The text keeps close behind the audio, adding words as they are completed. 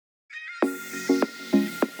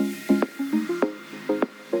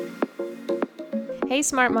Hey,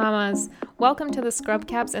 Smart Mamas. Welcome to the Scrub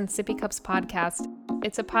Caps and Sippy Cups podcast.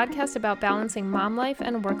 It's a podcast about balancing mom life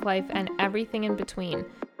and work life and everything in between.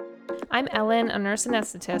 I'm Ellen, a nurse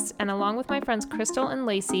anesthetist, and along with my friends Crystal and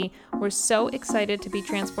Lacey, we're so excited to be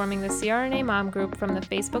transforming the CRNA Mom Group from the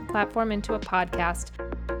Facebook platform into a podcast.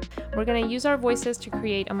 We're going to use our voices to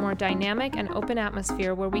create a more dynamic and open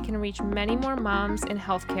atmosphere where we can reach many more moms in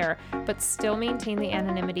healthcare, but still maintain the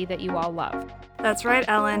anonymity that you all love. That's right,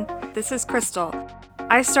 Ellen. This is Crystal.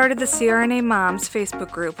 I started the CRNA Moms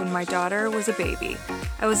Facebook group when my daughter was a baby.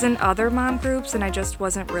 I was in other mom groups and I just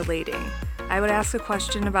wasn't relating. I would ask a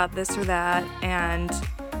question about this or that, and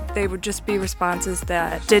they would just be responses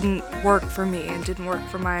that didn't work for me and didn't work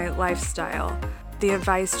for my lifestyle. The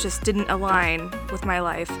advice just didn't align with my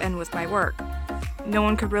life and with my work. No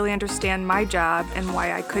one could really understand my job and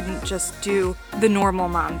why I couldn't just do the normal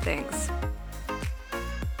mom things.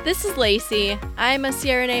 This is Lacey. I'm a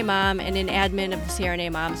CRNA mom and an admin of the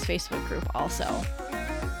CRNA Moms Facebook group also.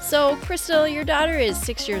 So, Crystal, your daughter is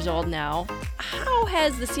 6 years old now. How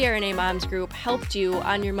has the CRNA Moms group helped you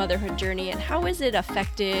on your motherhood journey, and how has it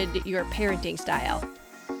affected your parenting style?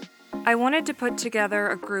 I wanted to put together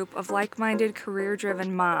a group of like-minded,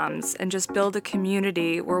 career-driven moms and just build a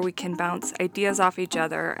community where we can bounce ideas off each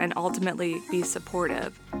other and ultimately be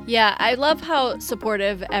supportive. Yeah, I love how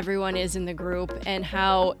supportive everyone is in the group and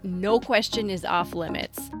how no question is off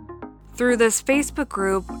limits. Through this Facebook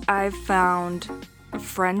group, I've found a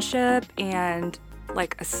friendship and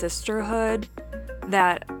like a sisterhood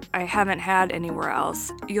that I haven't had anywhere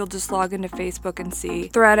else. You'll just log into Facebook and see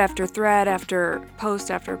thread after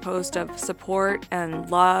post of support and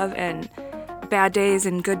love and bad days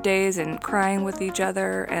and good days and crying with each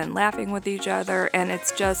other and laughing with each other, and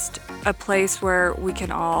it's just a place where we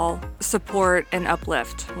can all support and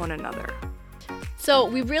uplift one another. So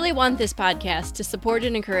we really want this podcast to support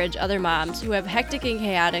and encourage other moms who have hectic and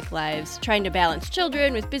chaotic lives, trying to balance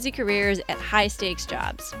children with busy careers at high-stakes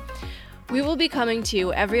jobs. We will be coming to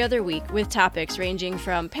you every other week with topics ranging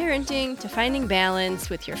from parenting to finding balance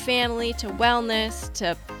with your family to wellness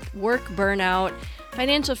to work burnout,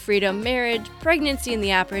 financial freedom, marriage, pregnancy in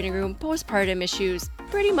the operating room, postpartum issues,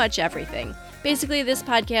 pretty much everything. Basically, this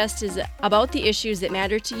podcast is about the issues that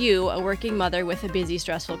matter to you, a working mother with a busy,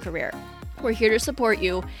 stressful career. We're here to support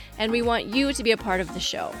you, and we want you to be a part of the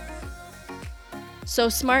show. So,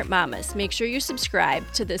 Smart Mamas, make sure you subscribe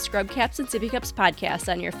to the Scrub Caps and Sippy Cups podcast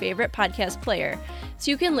on your favorite podcast player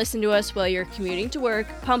so you can listen to us while you're commuting to work,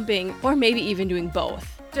 pumping, or maybe even doing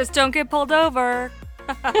both. Just don't get pulled over.